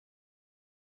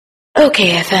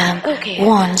okayfm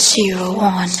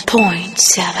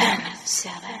 101.7.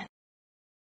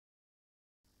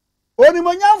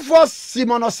 Onimonyamfo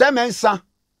Simon Osei Mensah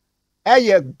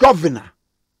governor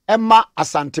Emma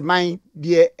Asanteman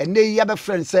de ene ya be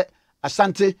friend se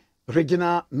Asante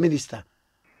regional minister.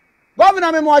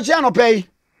 Governor me mo achi anopay.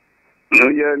 Yeah, I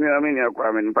mean, I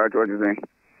mean, part what you say.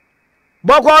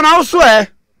 Boko na so You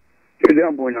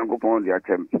don't want to go on the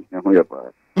attempt.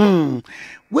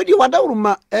 We di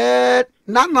wadawruma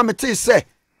na mete say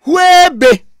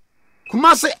Huebe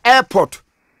Kumasi airport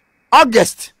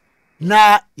August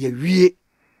na yewie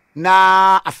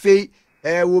na afei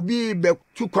wo bi be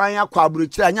tukwan akwa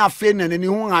aburochira anya afei na nani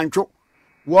hu hantwo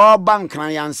wo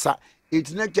bankran yansa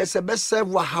etina kese be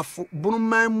serve wa hafo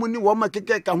bunuman mu ni wo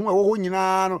makeke ka ho wo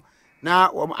nyina no na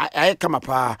aye kama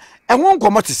pa ho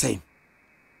nkomo te sei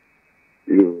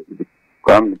you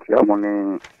come to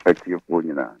money at your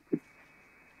phone na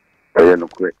aye no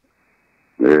kwe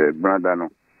brother no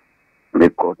me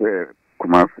ko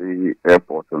Kumasi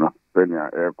airport no Kenya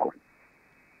airport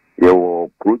your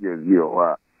project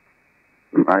here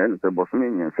I am the boss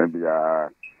in Serbia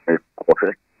a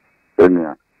coffee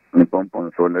Kenya in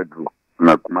Pompon Solid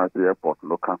na Kumasi airport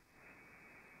local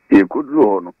you could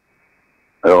run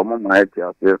my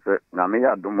yes na me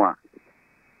aduma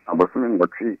abosun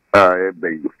ngoti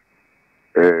baby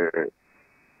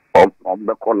on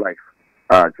the call life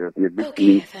just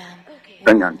the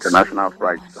Kenya international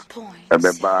flights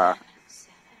abeba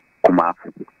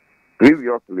Kumasi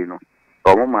previously no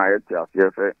my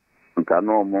yes nka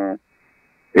no mo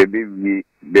ebi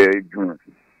be June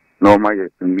normal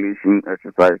English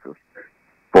exercises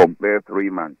for 3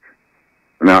 months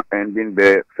now ending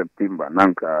there September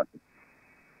nanka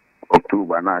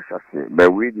October na shase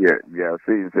but we are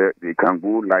saying that they can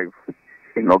go live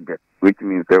in August, which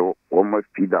means they almost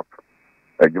speed up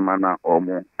Ajumana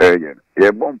almost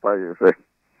yeah bomba say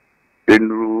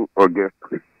in August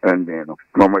and then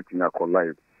normal thing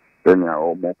live then ya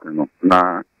almost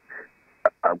na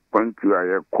I point to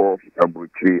a call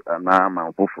abuchi and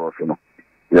I'm for no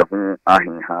ya hu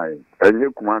ahin high enye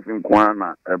Kumasi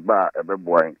kwana eba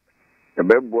ebeboy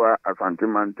ebeboa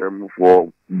asanteman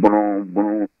for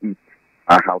bon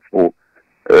I have for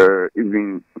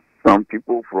even some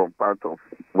people from part of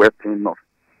Western North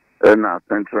and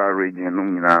Central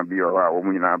region na be or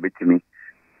na betimi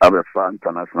have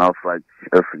international flights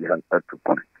every at to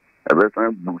point a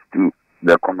very boost to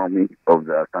the economy of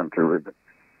the country region.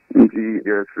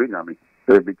 The Suriname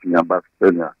between about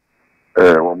Kenya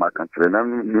or my country and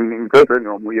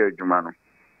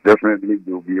definitely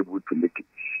you'll be able to make it.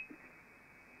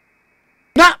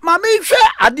 Na mama hwe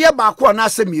ade ba ko na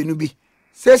asemienu bi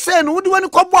sese no wodi wani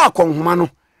kobo akonhoma no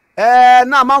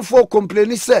na amanfo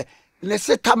complain se ne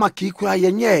se tamaki kura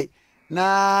yenye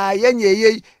na yenye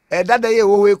ye dada ye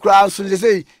wo we kura so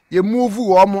se ye move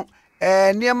wo mo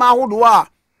niema ahodo a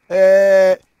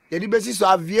ye di besi so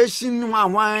aviation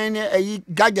hwan ne ayi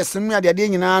gadgets mu ade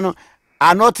nyina no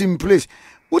are not in place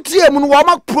utie mu no wo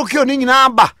ma procure ni nyina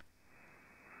ba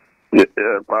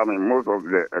most of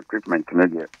the equipment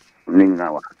media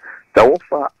now the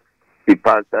offer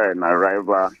departure and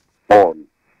arrival on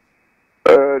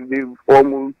the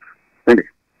almost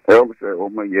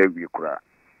year we cry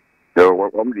the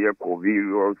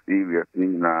COVID serious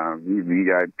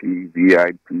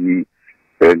VIP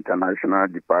international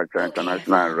departure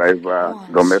international arrival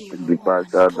domestic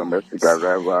departure domestic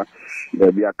arrival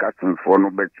there be a custom for no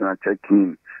better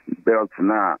check-in belts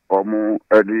now almost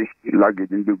early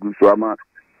luggage in the Guswama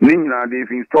Nina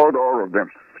they've installed all of them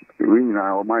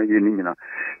or my Nina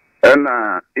and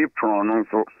apron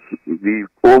also we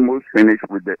almost finished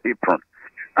with the apron.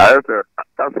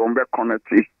 That's on the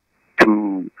connected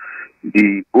to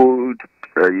the old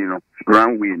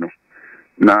runway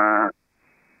now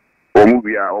or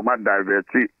my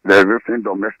diverted the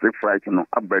domestic flight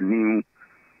new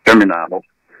terminal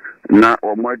now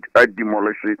or my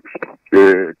demolish it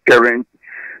current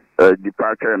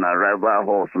departure and arrival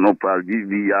halls, no problem.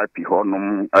 VIP hall,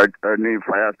 any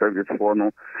fire service for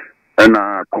no, and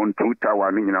control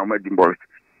tower, my dimbos.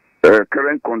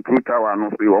 Current control tower, no,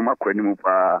 we want my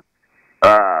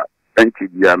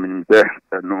NTB, I mean,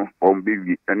 no, on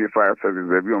baby, any fire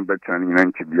service, every on better than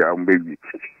NTB, on baby.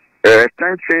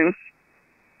 Extension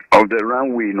of the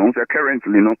runway, no,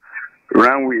 currently, no,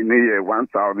 runway near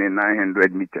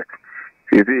 1,900 meters.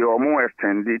 You see, almost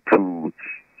extended to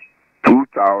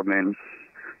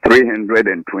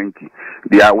 2,320.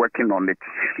 They are working on it.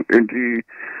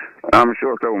 I'm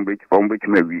sure on which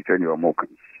maybe send your more.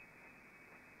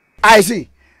 I see.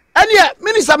 And yeah,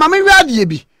 Minister Mami Radi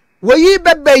bi. We yi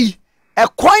bebe a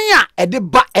kwanya e de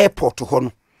ba airport ho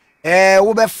no.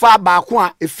 wo be fa ba ko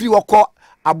a efiri wokọ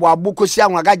aboabo kosi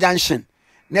anwaga junction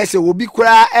na se obi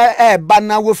kura ba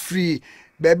na wo free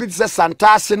baby te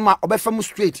santase no ma obefam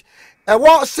straight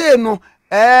wo say no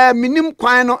minim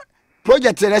kwan no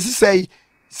project na sisai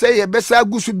say ye besa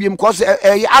gusu biem cause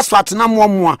asphalt na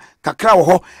moa kakra wo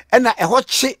ho na ho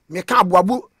che me ka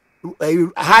aboabo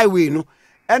highway no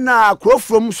na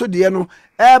crofrom so de no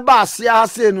ba asia ha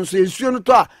say no so ensuo no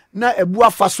to a na ebu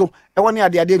afa so wo ne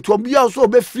ade nto bia so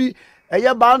obefiri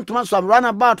eye ba ntoma so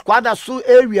runabout kwada so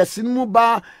area sinimu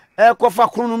ba kofa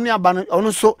kronum ne aba no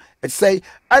ono so say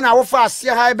na wo fa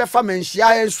asia ha be fa manhia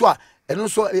ha so a eno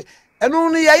so eno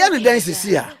ne ye ne dan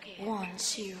sisi a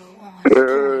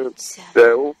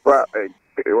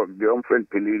the unfriend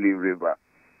Pelili River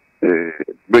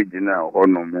bridge now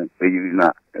honor na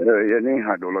any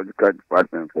hydrological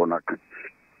department for Naka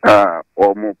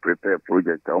or more prepare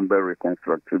project on be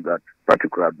reconstruct that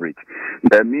particular bridge.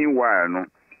 Meanwhile, no,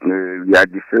 we are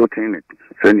defaulting it.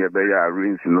 Send your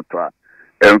rains no to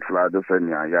and flood of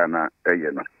yana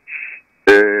ayana.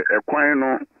 A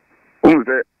quino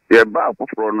about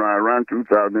from around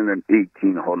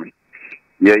 2018 honey.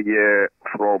 Yeah,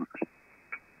 from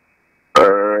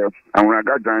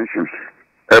Amraga Junction,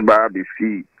 about the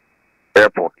sea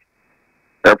airport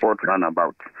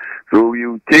runabout. So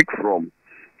you take from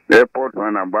airport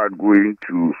runabout going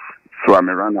to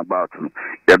Swami runabout.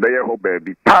 The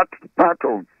baby part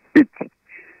of it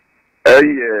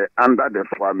under the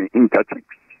Swami interchange.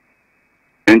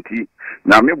 And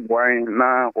now me boy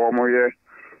na omoye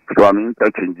Swami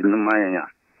interchange in my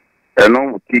and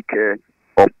no take care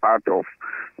of part of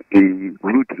the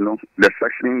route, the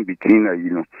section between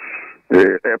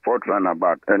airport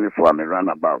runabout and Swami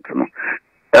runabout,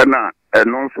 and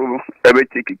also every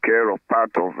take care of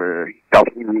part of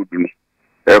Tafu Road,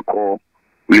 call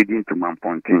leading to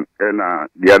Mamponting, and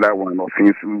the other one of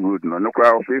Finsu Road, no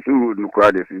crowd, Finsu Road, no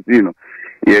crowd,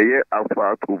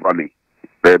 Alpha to Valley,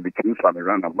 between Swami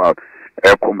runabout,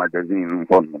 Echo Magazine,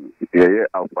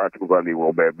 Alpha to Valley,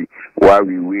 will baby, while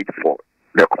we wait for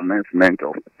the commencement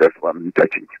of the Swami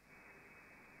interchange.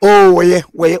 Oh,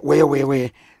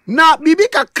 wait. Na bibi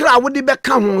kakra wo de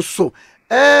beka ho so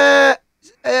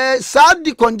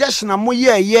sad congestion mo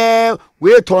ye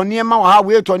we to niema wo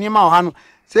ha no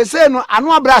se no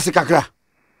anu abrase kakra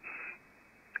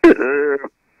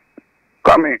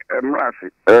coming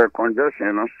emrase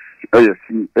congestion no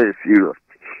serious.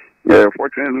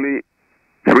 Fortunately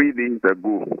 3 days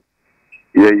ago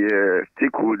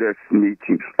stakeholders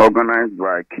meeting organized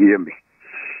by KMB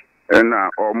and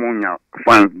Omunya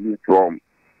funds from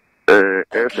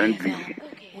SND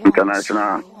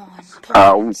International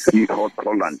Hot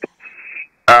Holland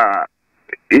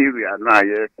area now,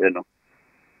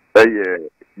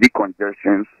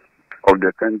 decongestion of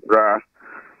the central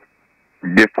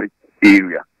district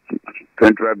area,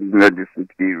 central business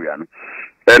district area,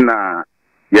 and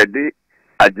the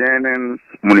adjoining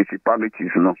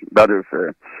municipalities, that is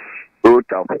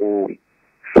Otapo,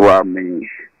 Swami,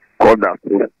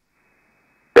 Kodapo,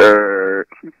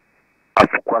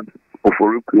 Asukwa,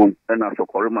 Oforikum, and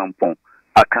Asokorimampon.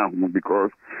 I can't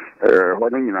because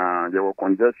when you were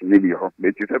congestion, maybe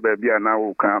but you said, baby, I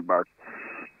now come back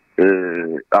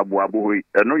Abu Abu.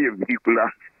 I know your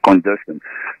vehicular congestion.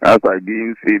 As I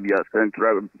didn't say, the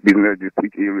central business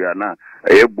district area now,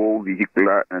 both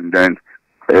vehicular and then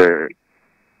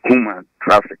human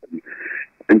traffic.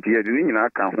 And here, the Nina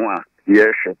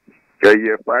yes, a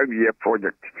 5-year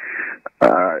project.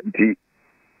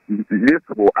 This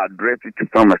will address it to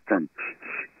some extent.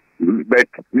 But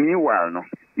meanwhile,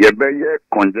 your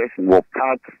congestion was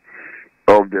part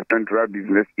of the central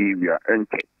business area, and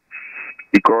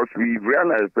because we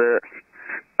realized that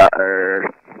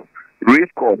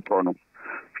race course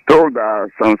told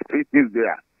some spaces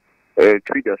there,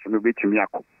 triggers no be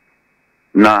chimiako.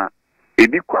 Now,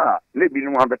 edikwa maybe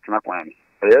no one better na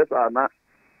yes, not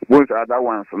both other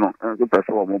ones no, and so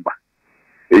person mobile.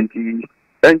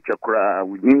 And chakra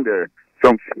within the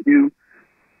some few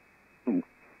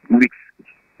weeks,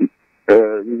 you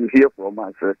hear from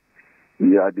us,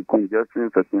 the congestion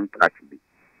certain practically.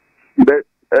 But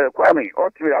Kwame,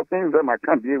 ultimately, I think them I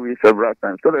can't deal with several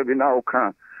times. So that we now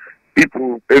can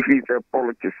people, if it's a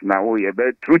politics now,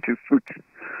 but truth is truth.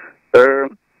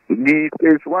 The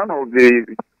phase one of the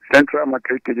Central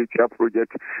Market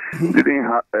project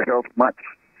didn't help much.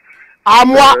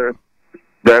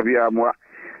 There we are more.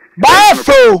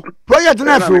 Bafo project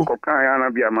na fo kokan na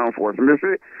bia manfo me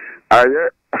say aye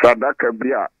sadaka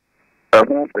bia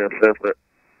ehun fefe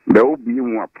be obi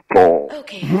mu apo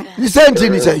you say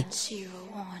ni say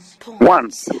 1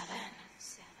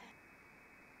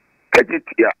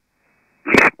 Kajitia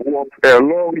was a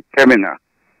long terminal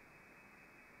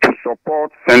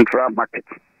support central market.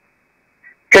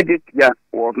 Kejetia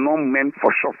was not meant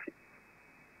for shops.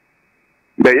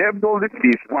 The able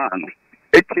is one.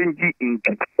 A change in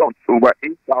stocks over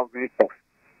 8,000 stocks.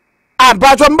 Ah,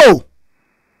 Bratombo.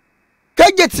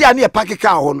 Kejetia near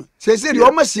Pakika on. Says the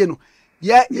almost you know.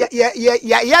 Yeah,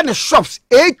 the shops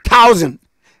 8,000.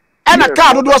 And a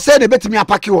car would say the better me a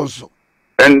packy also.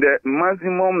 And the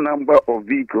maximum number of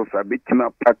vehicles are between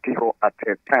a party at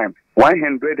a time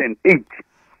 108.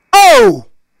 Oh!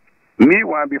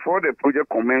 Meanwhile, before the project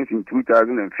commenced in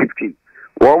 2015,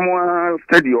 one more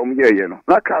stadium here, you know,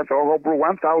 that cars are over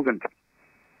 1,000.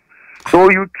 So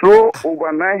you throw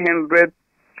over 900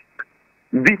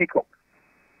 vehicles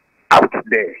out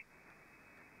there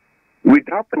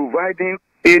without providing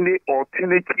any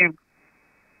alternative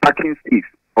parking space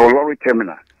or lorry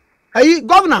terminal. Hey,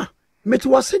 Governor, met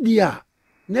was a dear.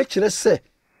 Nature say,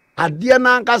 a dear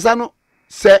Nankasano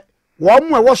say, one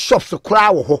more shops to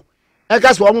crowd. I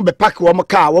guess one will be packing one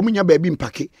car, woman your baby in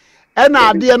packy. And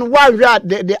I didn't why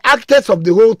the actors of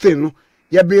the whole thing.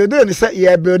 You building say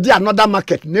you build another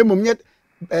market, name of yet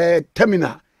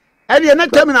terminal. And you're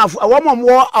not terminal for a woman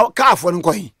more our car for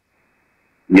coin.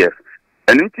 Yes,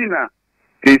 and it's in a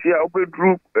open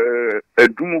group, a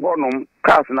doom on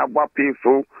cars and a wapping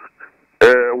so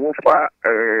Wofa,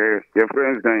 your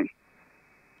friends name.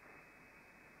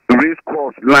 Race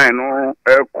course line or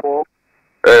aircore,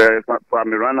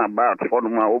 Pamirana about for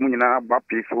my woman in our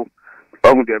people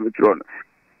of the Metron.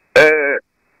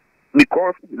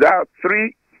 Because there are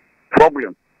three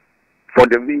problems for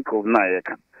the vehicle now.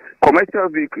 Commercial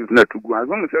vehicles not to go as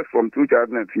long as from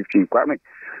 2015.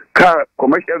 Car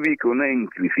commercial vehicle na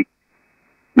increase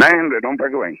 900 on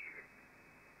pack away.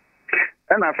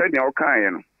 And I said, okay,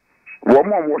 you know, one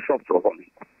more workshops of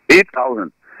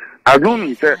 8,000. I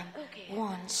don't say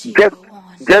just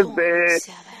the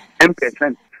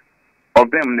 10%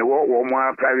 of them they were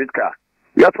more private car.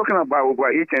 We are talking about over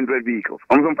 800 vehicles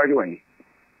on some pack away.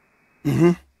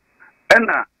 And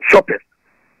shoppers.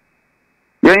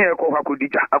 Yeah,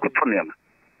 I could turn them.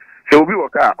 So we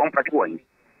work out on pack away.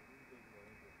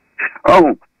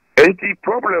 Oh, and the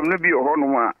problem may be a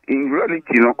honor in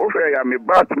reality, you know, over I am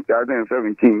about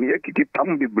 2017, you keep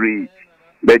it be brave.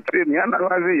 But me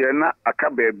analyze a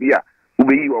cabia, who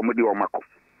be you or Mudi or Mako.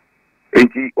 And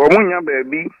the Omunya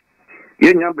baby,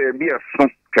 Yenya baby, a son,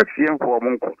 Cassian for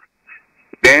Monko.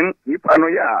 Then, if I know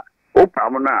ya,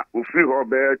 Opamana, who free or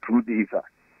bear 2 days,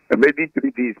 a baby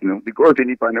 3 days, no, because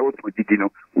any panel to it, you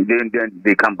know, then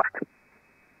they come back.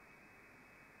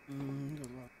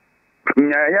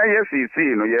 Yes, you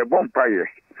see, no, you're bonfire.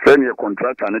 Send your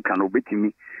contract and it can obey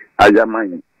me. I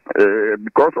am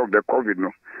because of the COVID,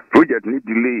 no project need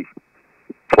delay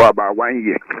for about 1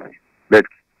 year. But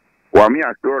what me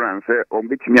assurance say,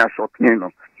 obey me a short, you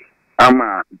know, I'm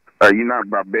you know,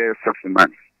 about bear 6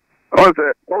 months.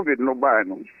 Also, COVID no buy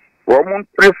no. One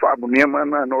prefab near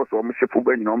man and also I'm ship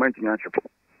no mention ship.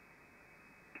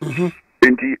 And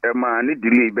the man need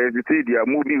delay, but they are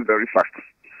moving very fast.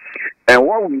 And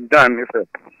what we've done is that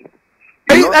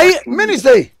many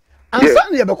say, and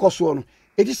certainly because one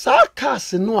it is our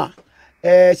cast no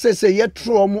say yet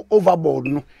throw overboard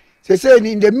no. Say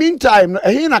in the meantime,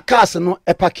 in a cast no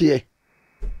a packy.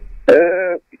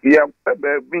 Yeah,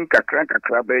 being kakra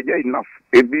enough.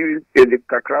 A be a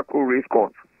kakrako race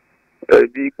course,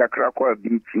 the kakrako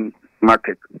beaching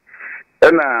market.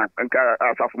 And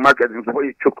as of market is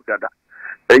very choke that.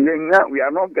 And we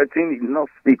are not getting enough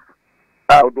space.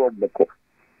 Out of the course.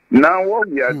 Now what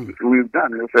we've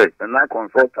done is and I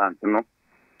consultant, you know,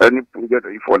 any project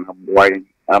for why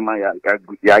am I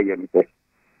anything.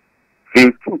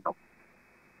 Since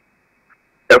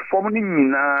a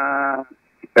forming a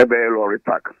lorry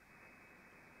park.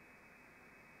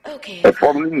 Okay. A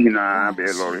forming in a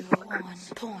lorry park.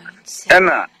 And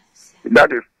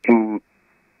that is to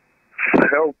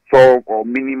help solve or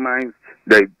minimize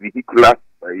the vehicular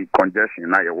congestion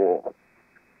in our wall.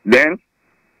 Then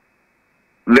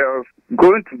there's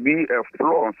going to be a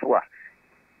floor for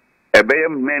a bear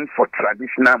meant for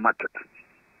traditional market.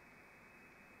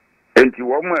 And you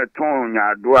want to turn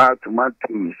your door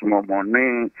tomatoes,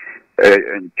 money,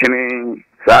 and chilling,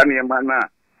 sunny mana,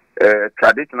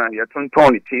 traditional, you turn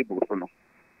the table.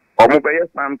 Or mobile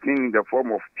something in the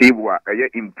form of table,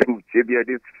 improved,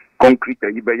 this concrete,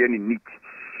 in neat.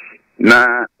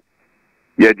 Now,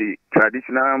 the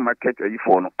traditional market,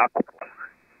 for no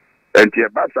and the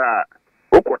basa.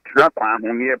 You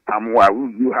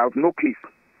have no case.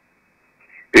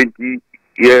 And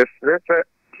yes,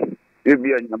 maybe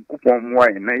a coupon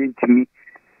wine 90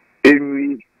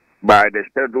 by the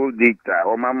scheduled data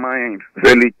or my mind,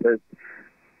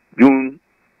 June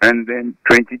and then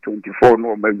 2024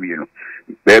 no maybe you know.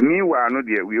 But meanwhile, no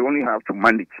dear, we only have to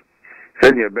manage.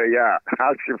 Say yeah,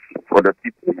 hardship for the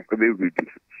people who be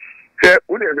reduced. Say,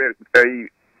 whatever say,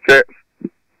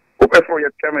 open for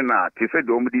your terminal. They say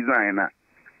the home designer.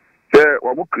 Say,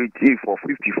 we will create for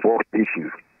 54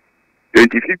 stations.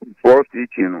 54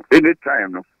 stations.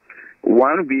 Anytime,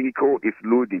 one vehicle is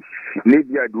loading.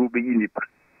 Maybe I do be in it.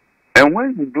 And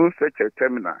when you do such a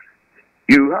terminal,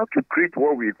 you have to create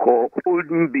what we call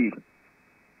holding bay.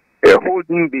 A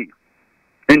holding bay.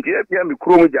 And here we have a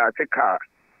chrome car.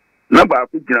 Number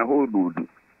could be a hold load.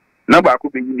 Number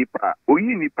could be in the pa. Or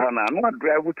in the pana, not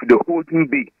drive to the holding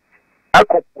bay. I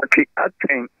could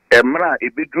attend a mra a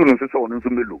bedroom and so on and so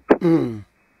on.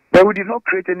 But we did not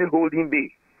create any holding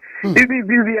bay. This is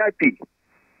VVIP.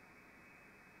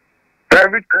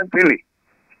 Private company.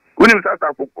 When you start to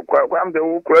I'm the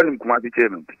whole crowd in Kumasi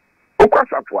chairman.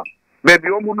 Okwasapwa. Baby,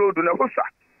 omu no do na hosa.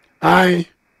 Aye.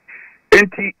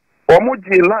 Enti, omu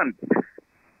ji land.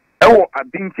 Ewo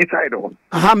abinchi side on.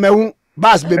 Aha, mewu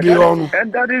bas baby on.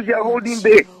 And that is your holding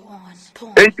bay.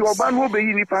 Enti, oban wo be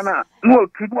yini pana. No,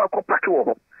 tudu akopaki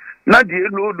wo. Na di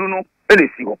elo do no.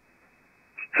 Elesi wo.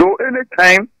 So,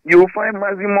 anytime you find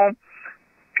maximum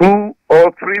 2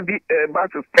 or 3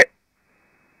 buses per.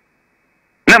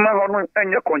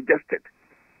 And you're congested.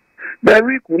 But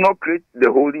we could not create the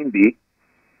holding bay.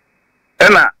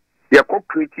 And you could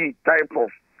create type of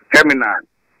terminal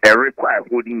and require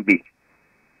holding bay.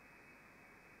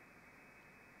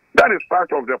 That is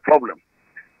part of the problem.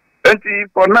 And see,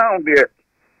 for now,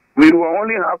 we will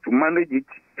only have to manage it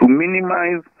to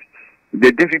minimize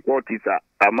the difficulties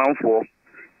amount for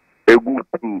a good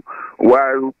crew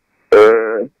while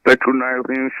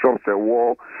patronizing shops a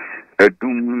war, a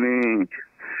doom.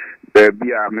 Be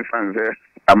a misanze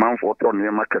amount for Tony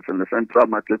market in the central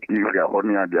market area or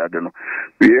near the other.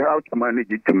 We have to manage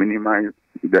it to minimize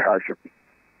the hardship.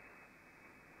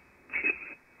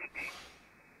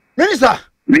 Minister,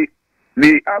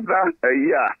 the other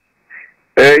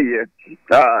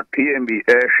PMB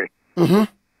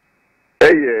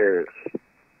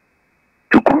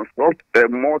to construct a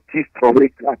multi-story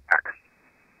car park.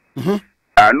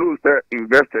 I know that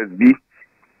investors be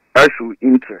actual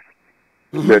interest.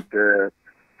 That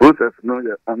process now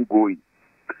is ongoing.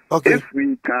 Okay. If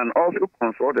we can also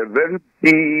construct a very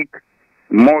big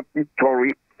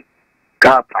multi-story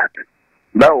car park,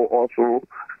 that will also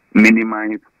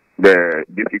minimize the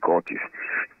difficulties.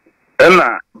 And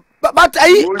but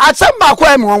at some back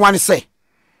where I want to say,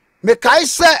 make I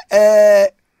say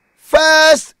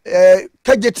first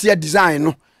KJT design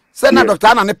no, say na Dr.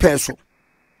 Anna pencil.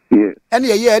 Yeah.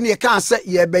 Any can't say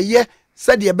ye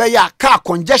said ye be car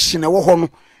congestion e wo ho no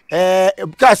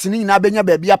cars ni na benya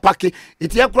ba bia park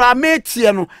it ye kura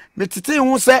metie no metete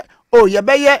hu se o ye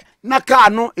be ye na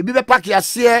car no e bi be park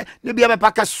ase ne bia be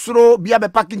park soro bia be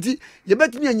park nti ye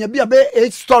betumi anya bia be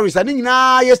 8 stories ani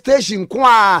nyina ye station ko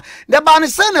a ne ba ne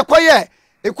se ne koye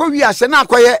e ko wi ase na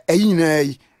koye ayi na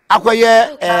yi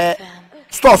akoye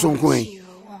stores nko yi.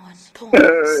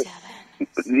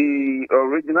 The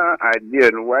original idea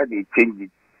and why they changed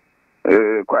it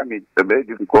quite very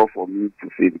difficult for me to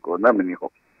say because not many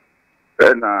hope.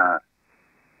 And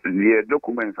the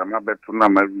documents I'm about to know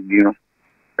my review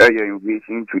in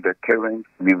relation to the current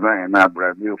design in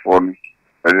Brazil for me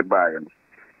as a buyer.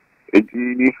 It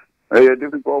is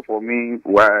difficult for me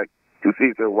why to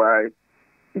say why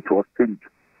it was changed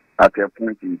at a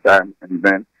point in time and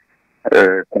then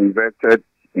converted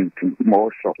into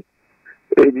more shops.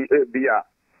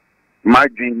 My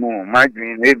dream,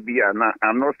 maybe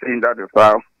I'm not saying that is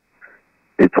how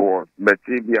it was, but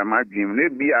maybe my dream,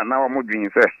 maybe now I'm dreaming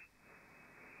first.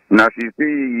 Now, she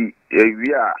see,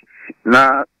 we are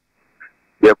now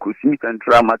the Kumasi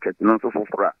Central Market, not so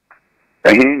for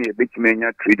and here, a big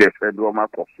mania traders, a drama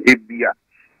of maybe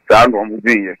sound on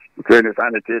moving yes, because the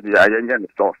sanitary, I am the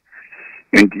store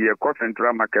in the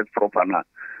Central Market proper now.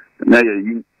 Now,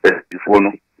 you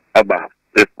phone about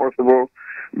if possible,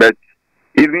 but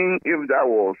even if that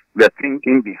was the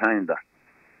thinking behind that,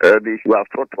 they should have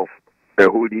thought of a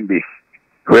holding base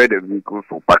where the vehicles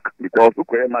will park. Because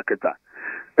look where marketer,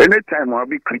 anytime I'll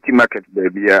be creating market,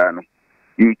 baby,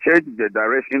 you change the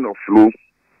direction of flow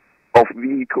of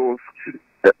vehicles,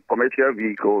 commercial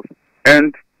vehicles,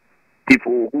 and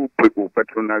people who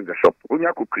patronize the shop. When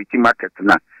you create market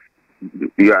now,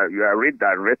 you are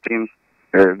redirecting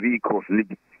vehicles.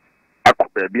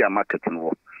 Be a marketing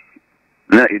work.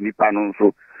 Now, in the panel,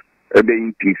 so the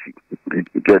increase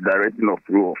the direction of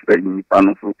flow of the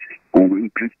panel will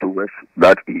increase towards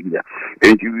that area.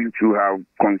 And you will have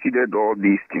considered all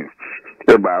these things.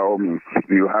 So by all means,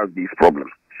 you have these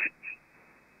problems.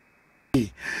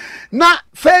 Now,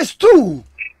 phase 2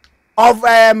 of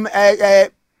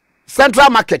central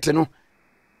market, you know,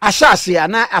 ashasi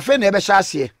na afe na ebe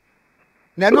shasi.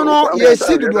 Na no ye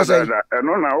see do say.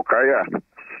 No na okay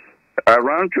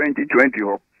around 2020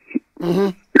 ho.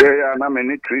 Yeah, na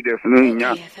many traders no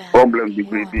nya problem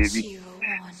baby.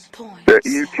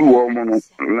 You two woman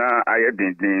na aye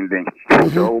den.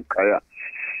 So okay.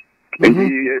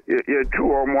 You two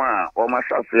woman o ma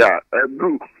shasi a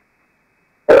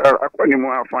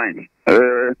fine.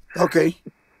 Okay.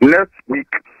 Next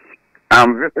week,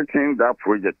 I'm visiting that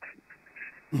project.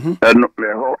 And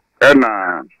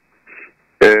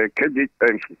KG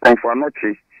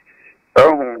Confanochi,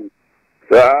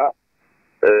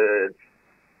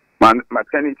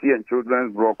 maternity and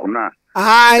children's block now.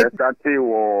 I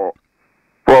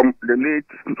from the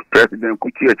late President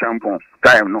Kuchia Champon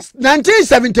time, no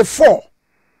 1974.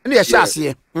 Yes, yes.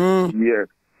 Yes,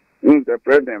 the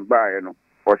president by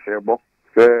for Shebo,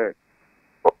 say,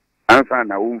 answer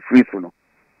now free no.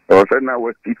 Or say now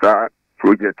what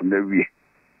project in the way.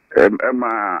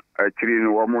 Emma actually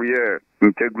no more year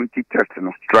integrity test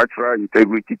no structural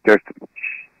integrity test.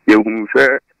 You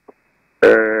say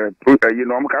you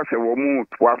know I'm say woman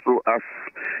twaso as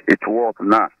it work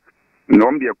now.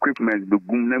 No the equipment the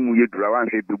boom na mu ye drawan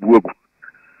say the buogu.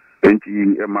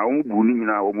 Enti ma wo bu ni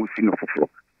na wo mu si no fofo.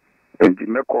 Enti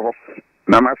meko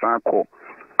na ma san ko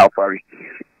Afari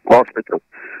Hospital.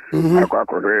 I go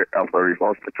Afari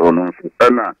Hospital no.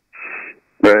 Na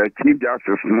Chief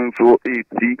Justice Munso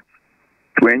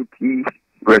 20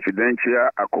 residential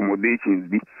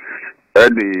accommodations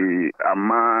the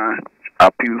Ama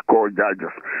appeal court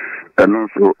judges and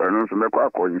also make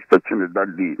inspection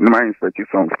that day. My inspection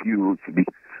some few roads be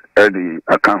at the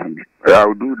account.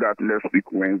 I'll do that next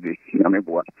week Wednesday.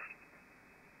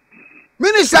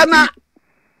 Minister na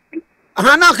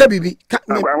Hana Kabibi.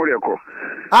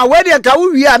 Where the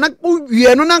Kawia na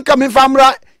we no nan come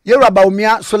famra Yoruba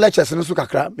umia so lectures no so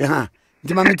kakra me ha.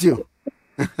 Nti ma metio.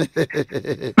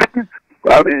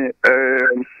 I mean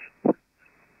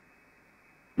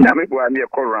Namibua near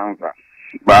Koranza.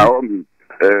 By all means,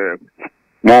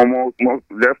 more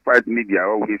despitemedia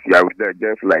always here with that,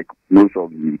 just like most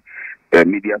of the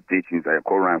media stations are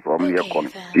Koran from near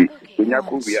community. In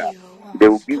Yakubia, they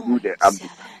will give you the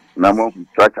update, number of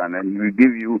instruction, and we will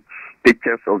give you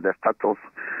pictures of the status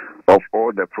of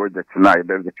all the projects now.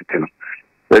 There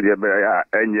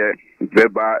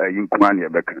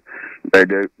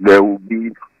will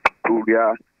be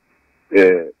Korea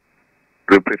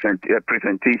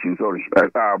presentation, sorry,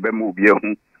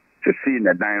 to see in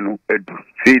a dino,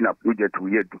 seeing a project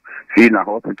we do, seeing a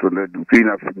hospital, seeing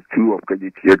a two of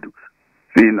KGT,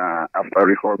 seeing a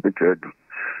Afari hospital.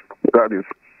 That is,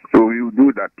 so we will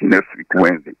do that next week,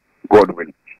 Wednesday, God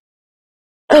willing.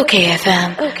 Okay,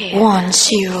 FM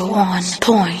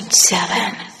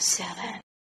 101.7.